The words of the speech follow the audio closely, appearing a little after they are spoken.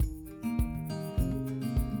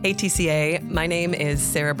Hey TCA, my name is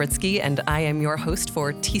Sarah Britsky and I am your host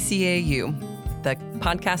for TCAU, the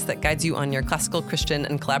podcast that guides you on your classical, Christian,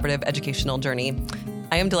 and collaborative educational journey.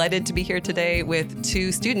 I am delighted to be here today with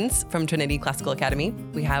two students from Trinity Classical Academy.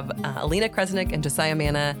 We have Alina Kresnik and Josiah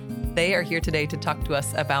Manna. They are here today to talk to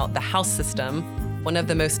us about the house system, one of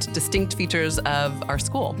the most distinct features of our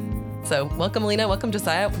school. So welcome, Alina. Welcome,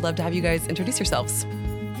 Josiah. We'd love to have you guys introduce yourselves.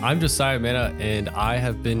 I'm Josiah Manna, and I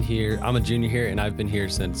have been here. I'm a junior here, and I've been here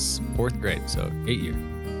since 4th grade, so 8 years.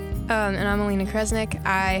 And I'm Alina Kresnik.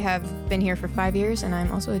 I have been here for 5 years, and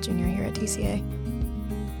I'm also a junior here at TCA.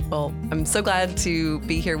 Well, I'm so glad to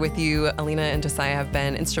be here with you. Alina and Josiah have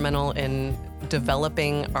been instrumental in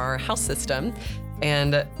developing our house system,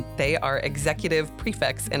 and they are executive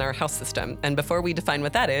prefects in our house system. And before we define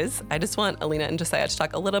what that is, I just want Alina and Josiah to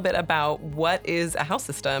talk a little bit about what is a house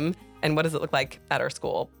system and what does it look like at our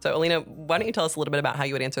school. So Alina, why don't you tell us a little bit about how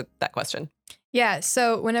you would answer that question? Yeah,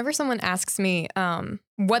 so whenever someone asks me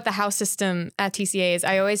what the house system at TCA is,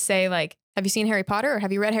 I always say, like, have you seen Harry Potter or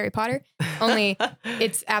have you read Harry Potter? Only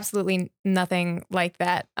it's absolutely nothing like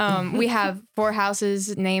that. We have 4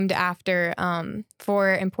 houses named after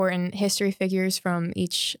 4 important history figures from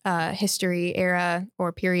each history era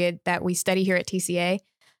or period that we study here at TCA.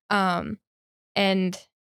 And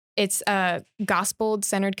it's a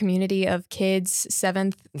gospel-centered community of kids,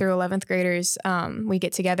 7th through 11th graders. We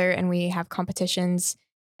get together and we have competitions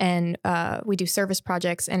and we do service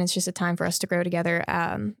projects, and it's just a time for us to grow together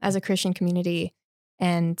as a Christian community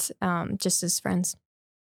and just as friends.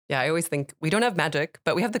 Yeah, I always think we don't have magic,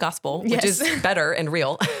 but we have the gospel, which is better and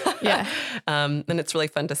real. Yeah. And it's really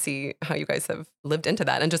fun to see how you guys have lived into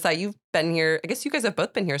that. And Josiah, you've been here, I guess you guys have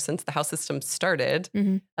both been here since the house system started.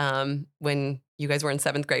 Mm-hmm. When you guys were in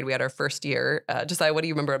 7th grade, we had our first year. Josiah, what do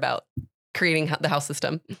you remember about creating the house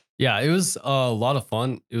system? Yeah, it was a lot of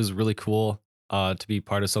fun. It was really cool to be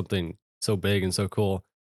part of something so big and so cool.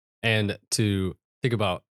 And to think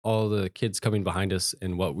about all the kids coming behind us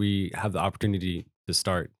and what we have the opportunity to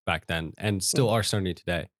start back then and still are starting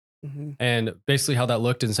today. Mm-hmm. And basically how that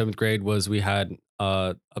looked in 7th grade was we had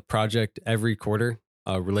a project every quarter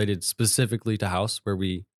related specifically to house, where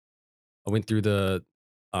we went through the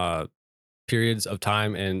periods of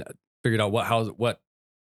time and figured out what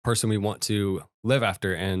person we want to live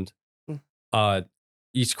after. And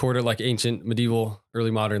each quarter, like ancient, medieval,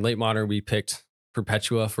 early modern, late modern, we picked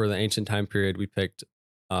Perpetua for the ancient time period. We picked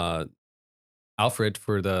Alfred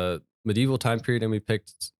for the medieval time period, and we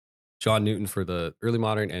picked John Newton for the early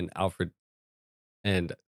modern, and Alfred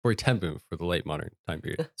and Corey ten Boom for the late modern time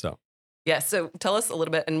period. So yeah, so tell us a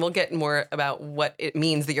little bit, and we'll get more about what it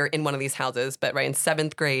means that you're in one of these houses. But right in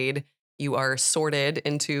 7th grade, you are sorted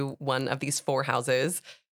into one of these 4 houses.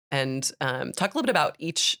 And talk a little bit about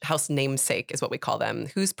each house namesake is what we call them.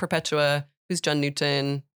 Who's Perpetua? Who's John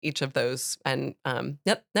Newton? Each of those. And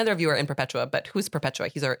neither of you are in Perpetua, but who's Perpetua?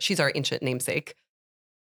 She's our ancient namesake.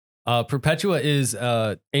 Perpetua is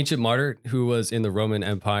an ancient martyr who was in the Roman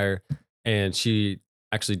Empire, and she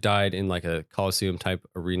actually died in like a Colosseum type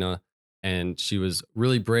arena. And she was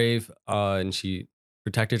really brave, and she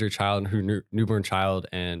protected her child, her newborn child,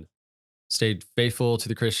 and stayed faithful to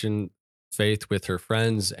the Christian faith with her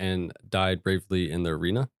friends and died bravely in the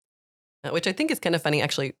arena. Which I think is kind of funny,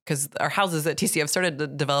 actually, because our houses at TCA have started to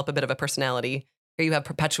develop a bit of a personality. Here you have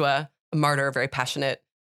Perpetua, a martyr, very passionate.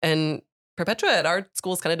 And Perpetua at our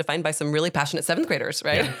school is kind of defined by some really passionate 7th graders,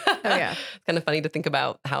 right? Yeah. Oh, yeah. It's kind of funny to think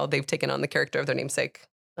about how they've taken on the character of their namesake.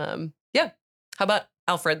 Yeah. How about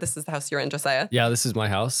Alfred? This is the house you're in, Josiah. Yeah, this is my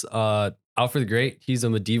house. Alfred the Great, he's a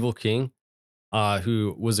medieval king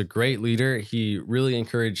who was a great leader. He really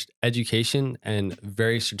encouraged education and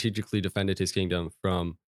very strategically defended his kingdom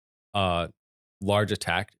from large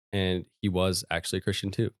attack. And he was actually a Christian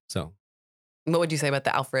too. So what would you say about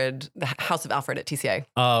the house of Alfred at TCA?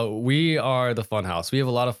 We are the fun house. We have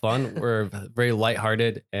a lot of fun. We're very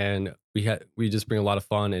lighthearted, and we just bring a lot of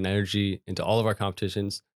fun and energy into all of our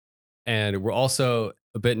competitions. And we're also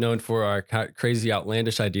a bit known for our crazy,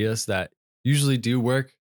 outlandish ideas that usually do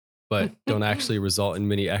work, but don't actually result in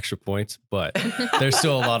many extra points. But there's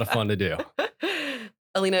still a lot of fun to do.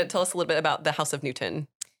 Alina, tell us a little bit about the House of Newton.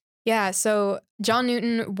 Yeah, so John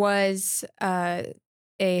Newton was a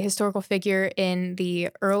historical figure in the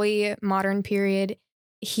early modern period.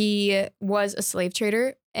 He was a slave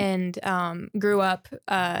trader and grew up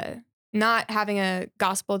not having a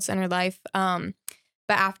gospel-centered life.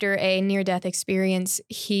 But after a near-death experience,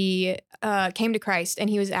 he came to Christ, and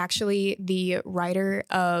he was actually the writer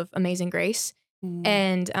of Amazing Grace.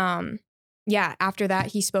 And after that,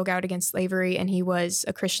 he spoke out against slavery, and he was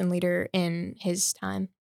a Christian leader in his time.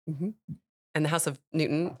 Mm-hmm. And the House of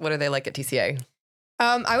Newton, what are they like at TCA?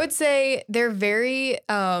 I would say they're very,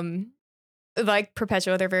 like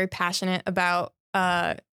Perpetua, they're very passionate about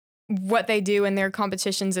what they do in their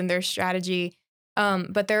competitions and their strategy.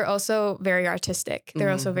 But they're also very artistic.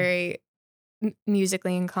 They're also very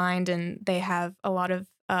musically inclined, and they have a lot of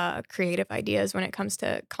creative ideas when it comes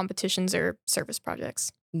to competitions or service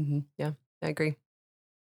projects. Yeah, I agree.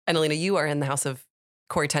 And Alina, you are in the house of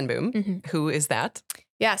Corey Ten Boom. Who is that?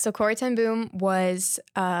 Yeah, so Corey Ten Boom was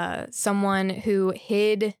someone who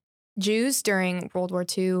hid Jews during World War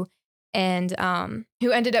II and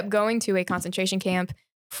who ended up going to a concentration camp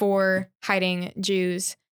for hiding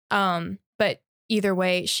Jews. But either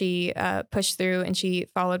way, she pushed through and she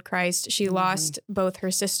followed Christ. She lost both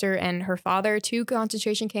her sister and her father to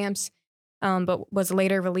concentration camps, but was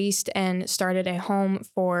later released and started a home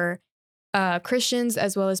for Christians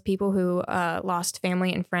as well as people who lost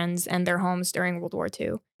family and friends and their homes during World War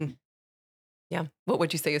II. Yeah. What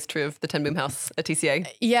would you say is true of the Ten Boom house at TCA?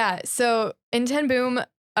 Yeah. So in Ten Boom,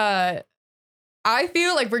 I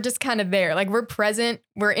feel like we're just kind of there. Like we're present.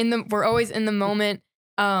 We're always in the moment.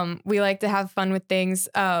 We like to have fun with things.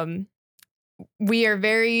 We are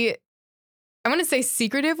very, I want to say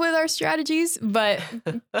secretive with our strategies, but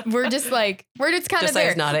we're just kind of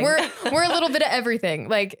there. Nodding. We're a little bit of everything.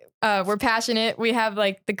 Like we're passionate. We have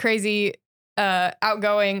like the crazy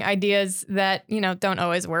outgoing ideas that, don't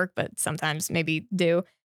always work, but sometimes maybe do.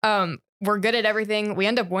 We're good at everything. We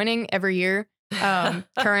end up winning every year.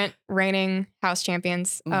 Current reigning house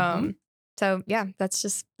champions. So yeah, that's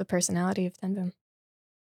just the personality of Ten Boom.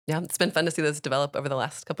 Yeah, it's been fun to see those develop over the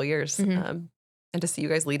last couple of years. And to see you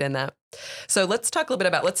guys lead in that. So let's talk a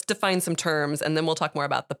little bit let's define some terms, and then we'll talk more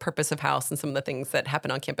about the purpose of house and some of the things that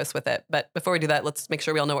happen on campus with it. But before we do that, let's make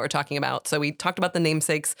sure we all know what we're talking about. So we talked about the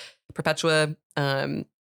namesakes, Perpetua,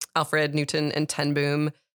 Alfred, Newton, and Ten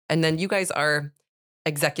Boom. And then you guys are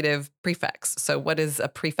executive prefects. So what is a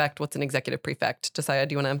prefect? What's an executive prefect? Josiah,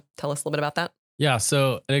 do you want to tell us a little bit about that? Yeah,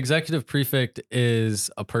 so an executive prefect is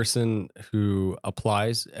a person who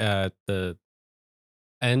applies at the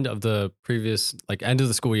end of the previous, end of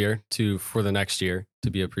the school year for the next year to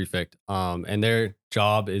be a prefect. And their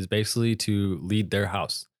job is basically to lead their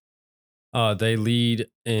house. They lead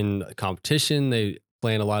in competition. They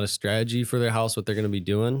plan a lot of strategy for their house, what they're going to be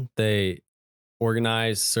doing. They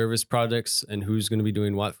organize service projects and who's going to be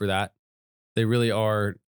doing what for that. They really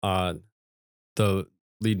are the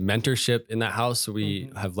lead mentorship in that house. So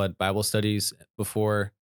we have led Bible studies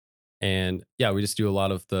before. And yeah, we just do a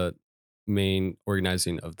lot of the main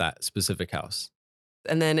organizing of that specific house.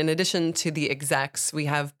 And then in addition to the execs, we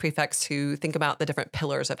have prefects who think about the different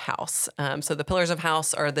pillars of house. So the pillars of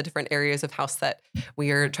house are the different areas of house that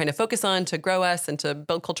we are trying to focus on to grow us and to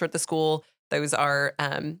build culture at the school. Those are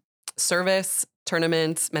service,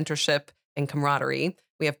 tournaments, mentorship, and camaraderie.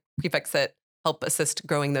 We have prefects that help assist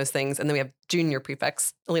growing those things. And then we have junior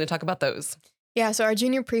prefects. Alina, talk about those. Yeah, so our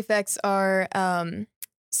junior prefects are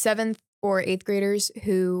 7th or 8th graders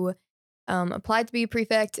who applied to be a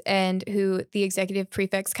prefect and who the executive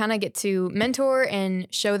prefects kind of get to mentor and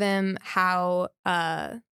show them how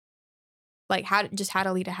to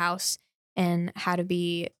lead a house and how to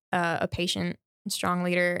be a patient and strong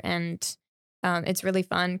leader. And it's really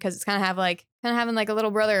fun because it's kind of having like a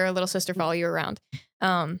little brother or a little sister follow you around.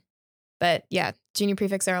 But yeah, junior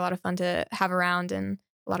prefects are a lot of fun to have around and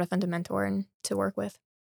a lot of fun to mentor and to work with.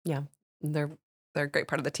 Yeah, they're a great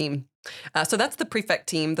part of the team. So that's the prefect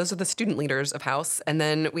team. Those are the student leaders of house. And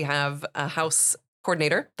then we have a house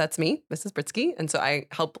coordinator. That's me, Mrs. Britsky. And so I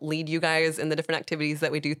help lead you guys in the different activities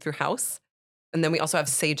that we do through house. And then we also have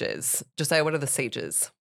sages. Josiah, what are the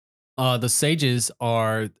sages? The sages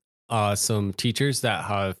are some teachers that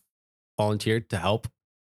have volunteered to help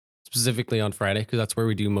specifically on Friday, because that's where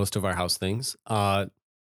we do most of our house things.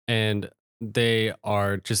 And they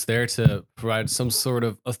are just there to provide some sort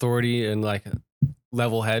of authority and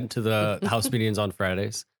level head to the house meetings on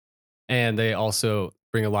Fridays. And they also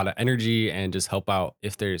bring a lot of energy and just help out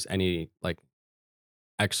if there's any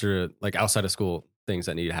extra outside of school things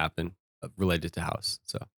that need to happen related to house.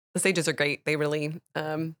 So the sages are great. They really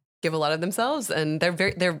give a lot of themselves, and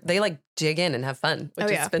they dig in and have fun,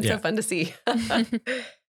 which has been so fun to see.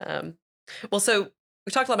 Well, so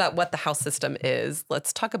we talked a lot about what the house system is.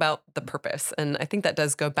 Let's talk about the purpose. And I think that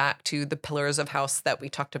does go back to the pillars of house that we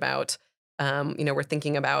talked about. We're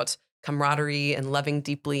thinking about camaraderie and loving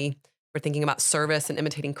deeply. We're thinking about service and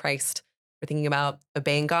imitating Christ. We're thinking about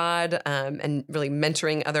obeying God and really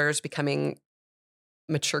mentoring others, becoming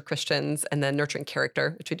mature Christians, and then nurturing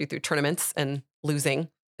character, which we do through tournaments and losing,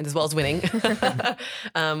 and as well as winning.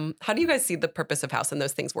 How do you guys see the purpose of house and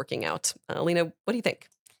those things working out? Alina, what do you think?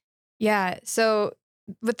 Yeah, so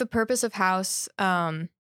with the purpose of house,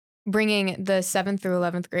 bringing the 7th through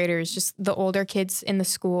 11th graders, just the older kids in the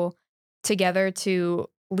school together to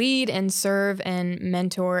lead and serve and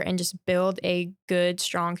mentor and just build a good,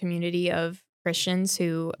 strong community of Christians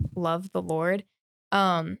who love the Lord.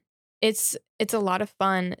 It's a lot of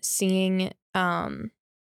fun seeing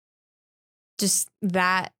just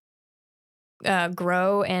that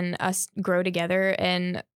grow and us grow together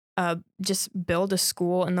and just build a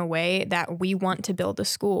school in the way that we want to build a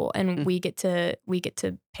school, and we get to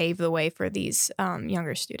pave the way for these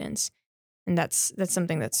younger students, and that's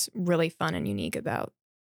something that's really fun and unique about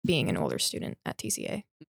being an older student at TCA.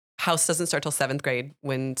 House doesn't start till 7th grade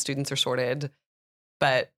when students are sorted,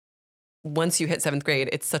 but once you hit 7th grade,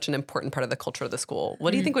 it's such an important part of the culture of the school.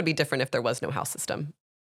 What do you think would be different if there was no house system?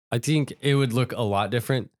 I think it would look a lot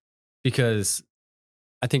different because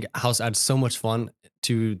I think house adds so much fun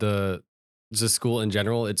to the school in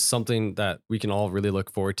general. It's something that we can all really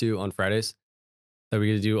look forward to on Fridays. That we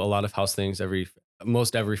get to do a lot of house things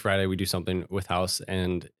most every Friday. We do something with house,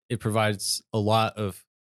 and it provides a lot of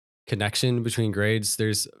connection between grades.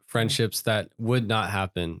 There's friendships that would not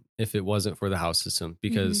happen if it wasn't for the house system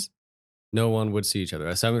because no one would see each other.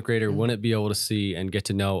 A 7th grader wouldn't be able to see and get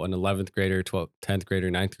to know an 11th grader, 12th, 10th grader,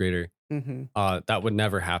 9th grader. That would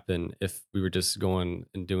never happen if we were just going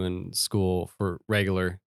and doing school for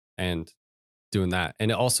regular and doing that.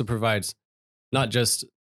 And it also provides not just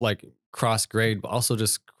like cross grade, but also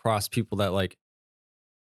just cross people that like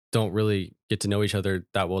don't really get to know each other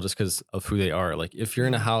that well just because of who they are. Like if you're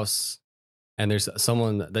in a house and there's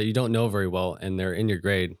someone that you don't know very well and they're in your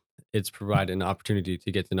grade, it's provided an opportunity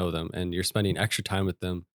to get to know them, and you're spending extra time with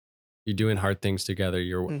them. You're doing hard things together.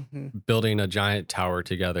 You're building a giant tower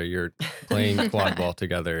together. You're playing quad ball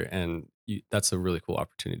together, and that's a really cool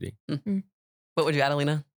opportunity. What would you add,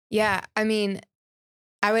 Alina? Yeah, I mean,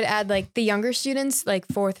 I would add like the younger students, like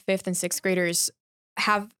 4th, 5th, and 6th graders,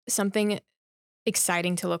 have something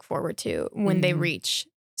exciting to look forward to when they reach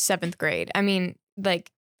 7th grade. I mean,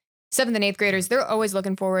 like 7th and 8th graders, they're always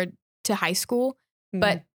looking forward to high school,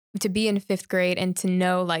 but to be in 5th grade and to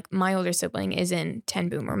know like my older sibling is in Ten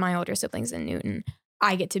Boom or my older sibling's in Newton,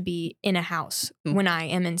 I get to be in a house when I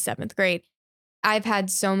am in 7th grade. I've had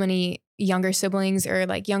so many younger siblings or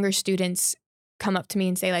like younger students come up to me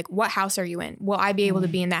and say like, what house are you in? Will I be able to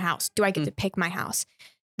be in that house? Do I get to pick my house?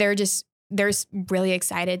 They're really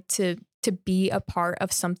excited to be a part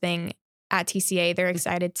of something at TCA. They're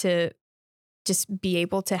excited to just be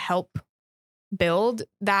able to help build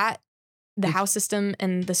the house system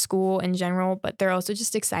and the school in general, but they're also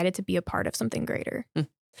just excited to be a part of something greater. And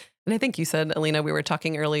I think you said, Alina, we were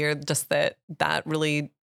talking earlier, just that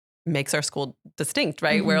really makes our school distinct,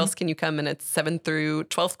 right? Where else can you come? And it's 7th through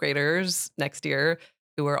 12th graders next year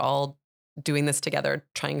who are all doing this together,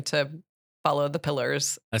 trying to follow the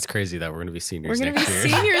pillars. That's crazy that we're going to be seniors We're going to next be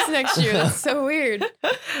year. seniors next year. That's so weird.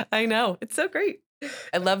 I know. It's so great.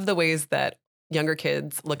 I love the ways that younger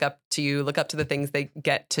kids look up to you, look up to the things they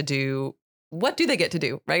get to do. What do they get to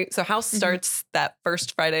do, right? So house starts that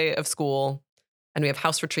first Friday of school, and we have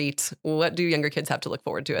house retreat. What do younger kids have to look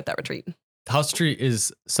forward to at that retreat? House retreat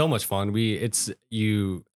is so much fun.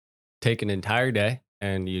 You take an entire day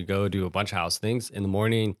and you go do a bunch of house things. In the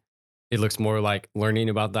morning, it looks more like learning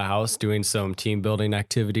about the house, doing some team building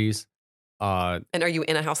activities. And are you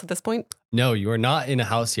in a house at this point? No, you are not in a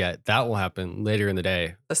house yet. That will happen later in the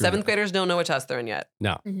day. The 7th graders don't know which house they're in yet.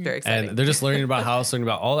 No. Very exciting. And they're just learning about house, learning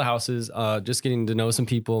about all the houses, just getting to know some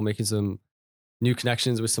people, making some new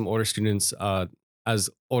connections with some older students. As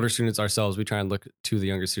older students ourselves, we try and look to the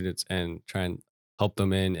younger students and try and help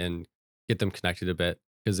them in and get them connected a bit,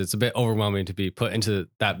 because it's a bit overwhelming to be put into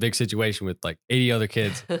that big situation with like 80 other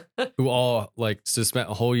kids who all like just spent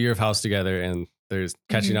a whole year of house together, and there's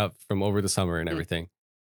catching up from over the summer and everything.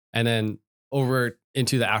 And then over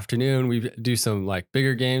into the afternoon, we do some like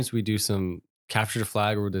bigger games. We do some capture the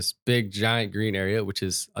flag over this big giant green area, which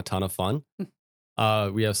is a ton of fun.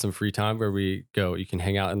 We have some free time where we go. You can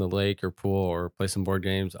hang out in the lake or pool or play some board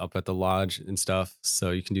games up at the lodge and stuff.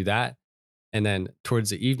 So you can do that. And then towards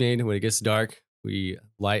the evening, when it gets dark, we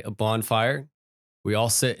light a bonfire. We all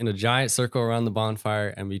sit in a giant circle around the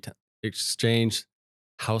bonfire, and we exchange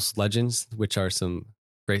house legends, which are some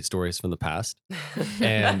great stories from the past.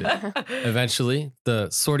 And eventually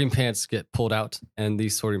the sorting pants get pulled out, and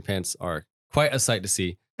these sorting pants are quite a sight to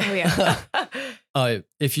see. Oh yeah.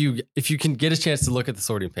 If you can get a chance to look at the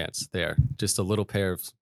sorting pants, they are just a little pair of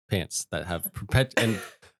pants that have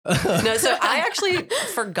No, so I actually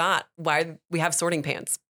forgot why we have sorting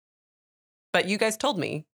pants. But you guys told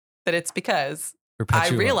me that it's because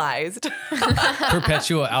Perpetua, realized.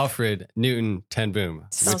 Perpetua, Alfred, Newton, Ten Boom.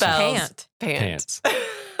 Spells Spells Pants.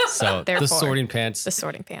 So Therefore, the sorting pants. The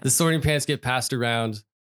sorting pants. The sorting pants get passed around,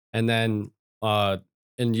 and then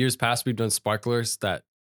in years past we've done sparklers that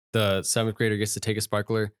the 7th grader gets to take a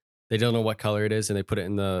sparkler. They don't know what color it is, and they put it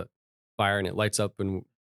in the fire, and it lights up. And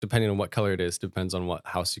depending on what color it is, depends on what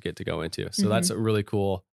house you get to go into. So that's really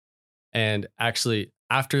cool. And actually,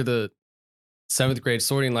 after the 7th grade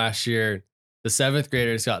sorting last year, the 7th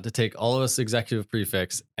graders got to take all of us executive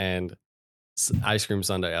prefects and ice cream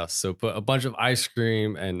sundae us. So put a bunch of ice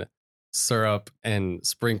cream and syrup and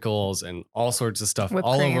sprinkles and all sorts of stuff Whipped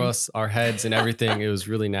all cream. over us, our heads and everything. It was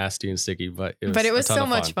really nasty and sticky, but it was a ton so of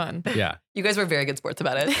much fun. Yeah. You guys were very good sports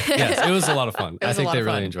about it. Yes, it was a lot of fun. It I was a think lot they of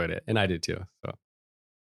really fun. enjoyed it, and I did too. So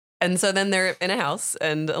And so then they're in a house.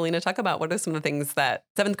 And Alina, talk about what are some of the things that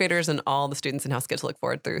 7th graders and all the students in house get to look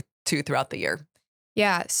forward to throughout the year?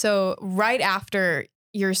 Yeah. So right after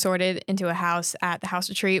you're sorted into a house at the house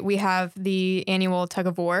retreat, we have the annual tug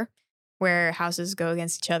of war where houses go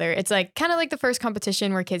against each other. It's like kind of like the first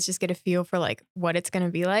competition where kids just get a feel for like what it's going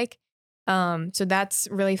to be like. So that's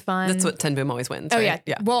really fun. That's what Ten Boom always wins. Oh right?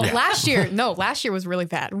 yeah. Well, Yeah. last year was really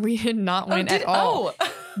bad. We did not win at all.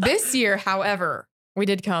 Oh. This year, however, we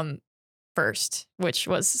did come first, which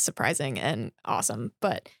was surprising and awesome.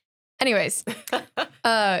 But anyways,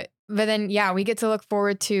 but then, yeah, we get to look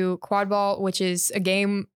forward to quad ball, which is a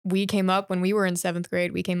game we came up when we were in 7th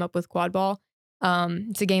grade. We came up with quad ball.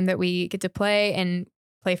 It's a game that we get to play and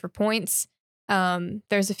play for points.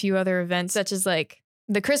 There's a few other events, such as like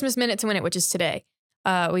the Christmas Minute to Win It, which is today.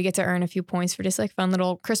 We get to earn a few points for just like fun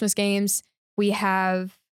little Christmas games. We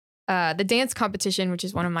have the dance competition, which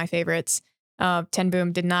is one of my favorites. Ten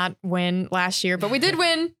Boom did not win last year, but we did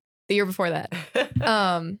win the year before that.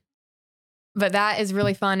 But that is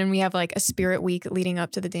really fun. And we have like a spirit week leading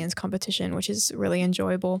up to the dance competition, which is really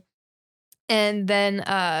enjoyable. And then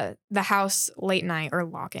the house late night or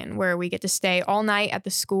lock-in, where we get to stay all night at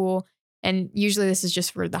the school. And usually this is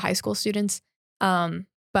just for the high school students.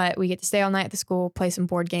 But we get to stay all night at the school, play some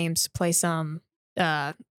board games, play some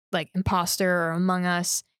like Imposter or Among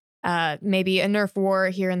Us, maybe a Nerf war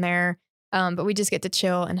here and there. But we just get to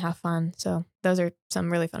chill and have fun. So those are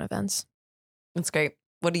some really fun events. That's great.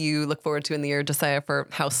 What do you look forward to in the year, Josiah, for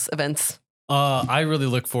house events? I really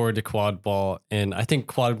look forward to quad ball, and I think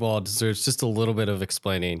quad ball deserves just a little bit of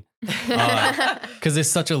explaining because it's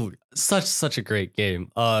such a great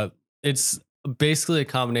game. It's basically a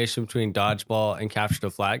combination between dodgeball and capture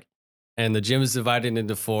the flag, and the gym is divided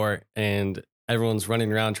into 4, and everyone's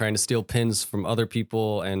running around trying to steal pins from other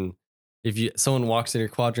people. And if someone walks in your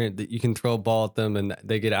quadrant, that you can throw a ball at them and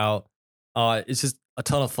they get out. It's just a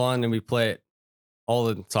ton of fun, and we play it all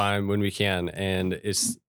the time when we can, and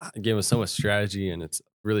it's a game with so much strategy, and it's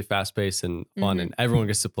really fast paced and fun, and everyone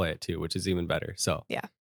gets to play it too, which is even better. So Yeah.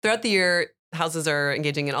 Throughout the year, houses are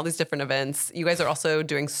engaging in all these different events. You guys are also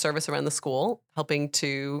doing service around the school, helping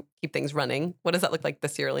to keep things running. What does that look like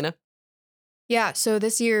this year, Alina? Yeah, so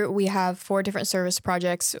this year we have 4 different service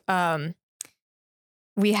projects.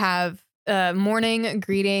 We have morning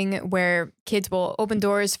greeting where kids will open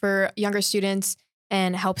doors for younger students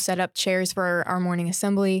and help set up chairs for our morning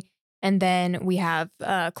assembly. And then we have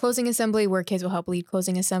closing assembly where kids will help lead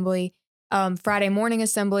closing assembly. Friday morning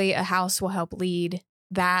assembly, a house will help lead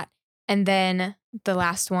that. And then the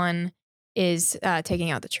last one is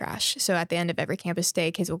taking out the trash. So at the end of every campus day,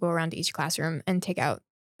 kids will go around to each classroom and take out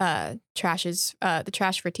the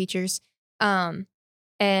trash for teachers. And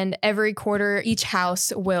every quarter, each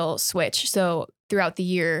house will switch. So throughout the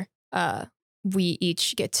year, we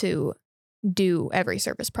each get to do every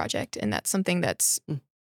service project. And that's something that's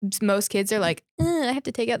most kids are like, I have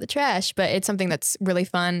to take out the trash. But it's something that's really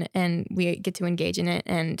fun and we get to engage in it.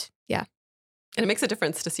 And yeah. And it makes a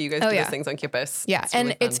difference to see you guys do those things on campus. Yeah. It's And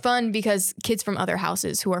really fun. it's fun because kids from other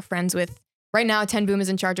houses who are friends with, right now, Ten Boom is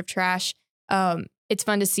in charge of trash. It's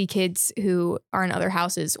fun to see kids who are in other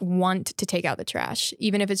houses want to take out the trash,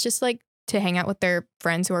 even if it's just like to hang out with their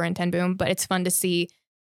friends who are in Ten Boom. But it's fun to see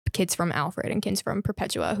kids from Alfred and kids from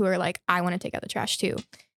Perpetua who are like, I want to take out the trash too,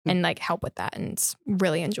 and like help with that. And it's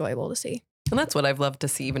really enjoyable to see. And that's what I've loved to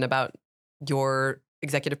see even about your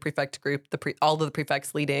executive prefect group, all of the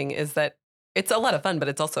prefects leading, is that it's a lot of fun, but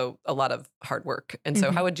it's also a lot of hard work. And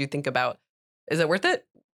so how would you think about, is it worth it?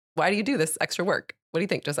 Why do you do this extra work? What do you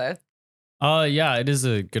think, Josiah? Yeah, it is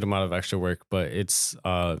a good amount of extra work, but it's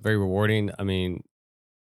very rewarding. I mean,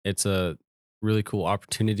 it's a really cool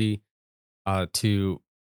opportunity to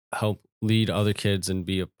help lead other kids and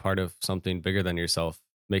be a part of something bigger than yourself,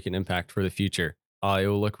 make an impact for the future. It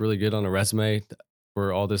will look really good on a resume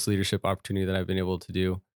for all this leadership opportunity that I've been able to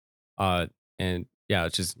do. And yeah,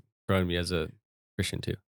 it's just grown me as a Christian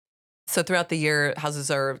too. So throughout the year, houses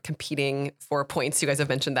are competing for points. You guys have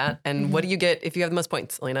mentioned that. And what do you get if you have the most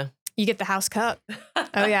points, Elena? You get the house cup.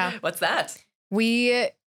 Oh, yeah. What's that? We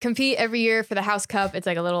compete every year for the house cup. It's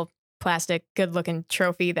like a little plastic, good looking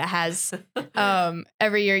trophy that has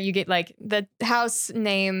every year you get like the house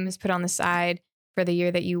name is put on the side for the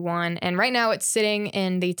year that you won. And right now it's sitting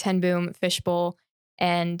in the 10 Boom fishbowl,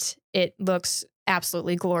 and it looks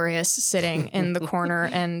absolutely glorious sitting in the corner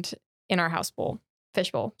and in our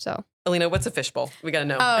fishbowl. So Elena, what's a fishbowl? We got to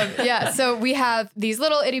know. Yeah. So we have these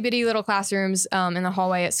little itty bitty little classrooms in the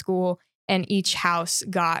hallway at school, and each house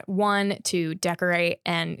got one to decorate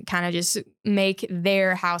and kind of just make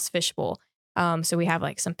their house fishbowl. So we have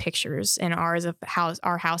like some pictures in ours of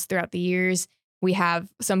our house throughout the years. We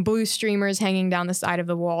have some blue streamers hanging down the side of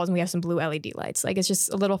the walls, and we have some blue LED lights. Like, it's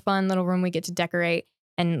just a little fun little room we get to decorate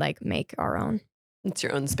and like make our own. It's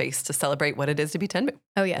your own space to celebrate what it is to be 10 Boom.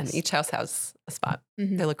 Oh, yes. And each house has a spot.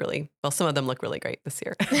 Mhm. They look some of them look really great this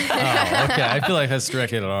year. Oh, okay. I feel like that's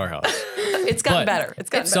directed at our house. It's gotten But better. It's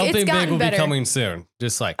gotten better. Something gotten big will better. be coming soon.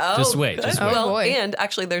 Just wait. Good. Just wait. Oh, Well, boy. and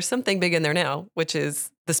actually there's something big in there now, which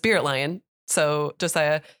is the Spirit Lion. So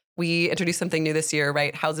Josiah, we introduced something new this year,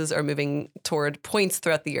 right? Houses are moving toward points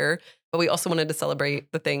throughout the year, but we also wanted to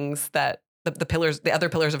celebrate the things that the pillars, the other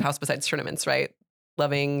pillars of house besides tournaments, right?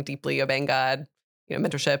 Loving, deeply obeying God,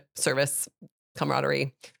 mentorship, service,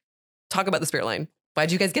 camaraderie. Talk about the Spirit Lion. Why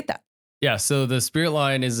did you guys get that? Yeah, so the Spirit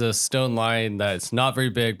Lion is a stone lion that's not very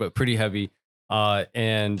big, but pretty heavy.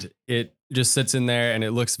 And it just sits in there and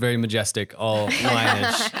it looks very majestic, all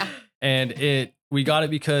lionish. And we got it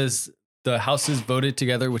because the houses voted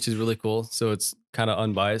together, which is really cool. So it's kind of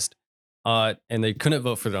unbiased. And they couldn't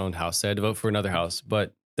vote for their own house. They had to vote for another house,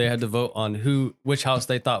 but they had to vote on which house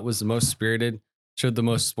they thought was the most spirited, showed the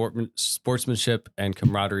most sportsmanship and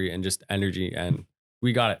camaraderie and just energy. And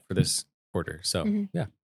we got it for this quarter. So yeah.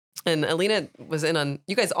 And Alina was in on,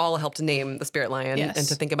 you guys all helped name the Spirit Lion Yes. and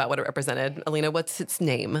to think about what it represented. Alina, what's its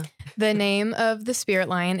name? The name of the Spirit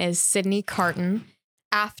Lion is Sydney Carton,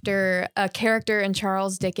 after a character in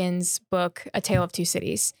Charles Dickens' book, A Tale of Two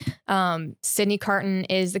Cities. Sydney Carton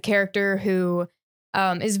is the character who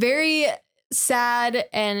is very sad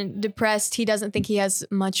and depressed. He doesn't think he has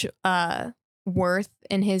much worth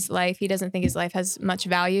in his life. He doesn't think his life has much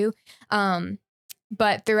value.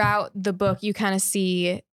 But throughout the book, you kind of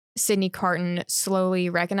see Sydney Carton slowly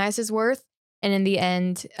recognize his worth. And in the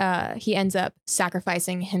end, he ends up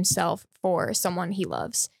sacrificing himself for someone he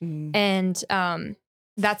loves. And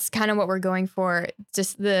that's kind of what we're going for.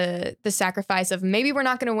 Just the sacrifice of maybe we're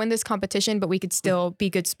not going to win this competition, but we could still be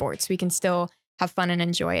good sports. We can still have fun and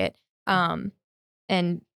enjoy it.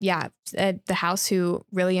 And yeah, the house who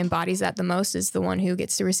really embodies that the most is the one who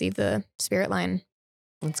gets to receive the Spirit Lion.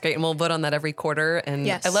 That's great. And we'll vote on that every quarter. And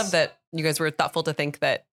Yes. I love that you guys were thoughtful to think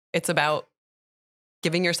that it's about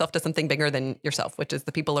giving yourself to something bigger than yourself, which is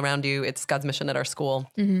the people around you. It's God's mission at our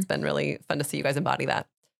school. Mhm. It's been really fun to see you guys embody that.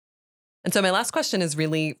 And so my last question is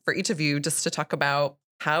really for each of you, just to talk about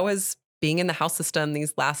how has being in the house system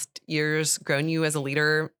these last years grown you as a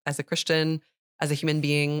leader, as a Christian, as a human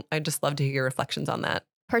being? I'd just love to hear your reflections on that.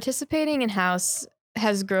 Participating in house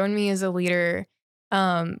has grown me as a leader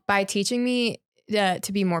by teaching me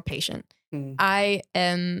to be more patient. I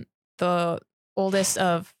am the oldest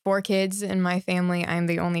of 4 kids in my family. I'm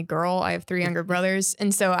the only girl. I have 3 younger brothers.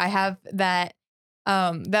 And so I have that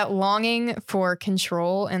longing for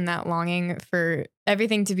control and that longing for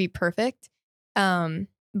everything to be perfect.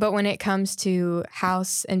 But when it comes to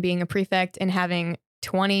house and being a prefect and having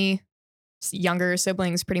 20 younger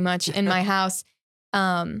siblings pretty much in my house,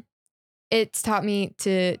 it's taught me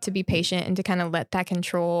to be patient and to kind of let that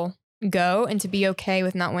control go and to be okay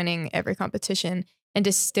with not winning every competition and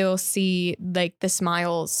to still see like the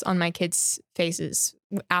smiles on my kids' faces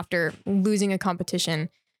after losing a competition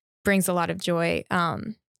brings a lot of joy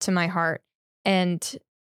to my heart. And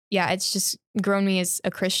yeah, it's just grown me as a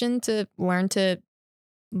Christian to learn to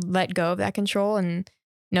let go of that control and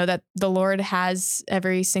know that the Lord has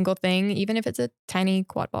every single thing, even if it's a tiny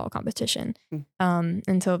quad ball competition,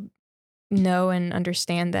 and to know and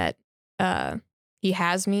understand that he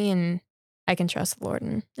has me and I can trust the Lord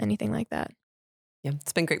in anything like that. Yeah,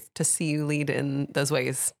 it's been great to see you lead in those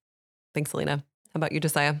ways. Thanks, Alina. How about you,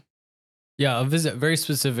 Josiah? Yeah, a very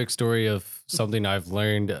specific story of something I've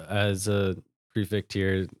learned as a prefect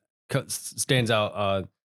here stands out.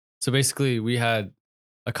 So basically, we had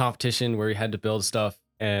a competition where we had to build stuff,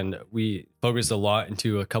 and we focused a lot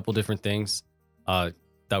into a couple different things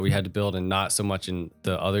that we had to build, and not so much in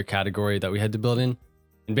the other category that we had to build in.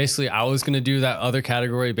 And basically, I was going to do that other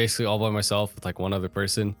category basically all by myself with like one other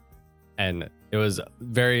person. and it was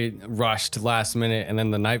very rushed last minute. And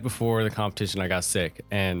then the night before the competition, I got sick,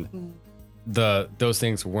 and those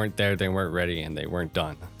things weren't there, they weren't ready, and they weren't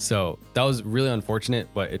done. So that was really unfortunate,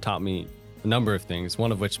 but it taught me a number of things,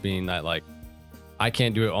 one of which being that like I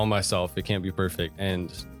can't do it all myself, it can't be perfect,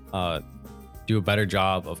 and do a better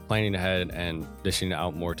job of planning ahead and dishing it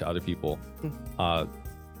out more to other people.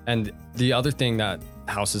 And the other thing that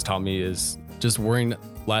house has taught me is just worrying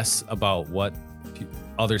less about what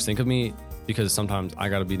others think of me, because sometimes I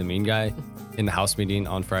gotta be the mean guy in the house meeting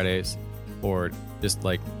on Fridays, or just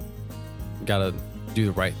like gotta do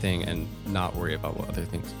the right thing and not worry about what other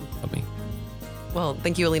things of me. Well,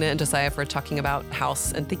 thank you, Alina and Josiah, for talking about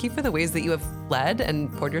house, and thank you for the ways that you have led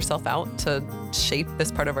and poured yourself out to shape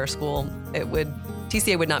this part of our school.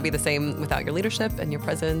 TCA would not be the same without your leadership and your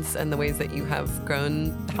presence and the ways that you have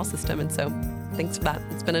grown the house system. And so thanks for that.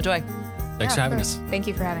 It's been a joy. Thanks for having us. Thank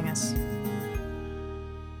you for having us.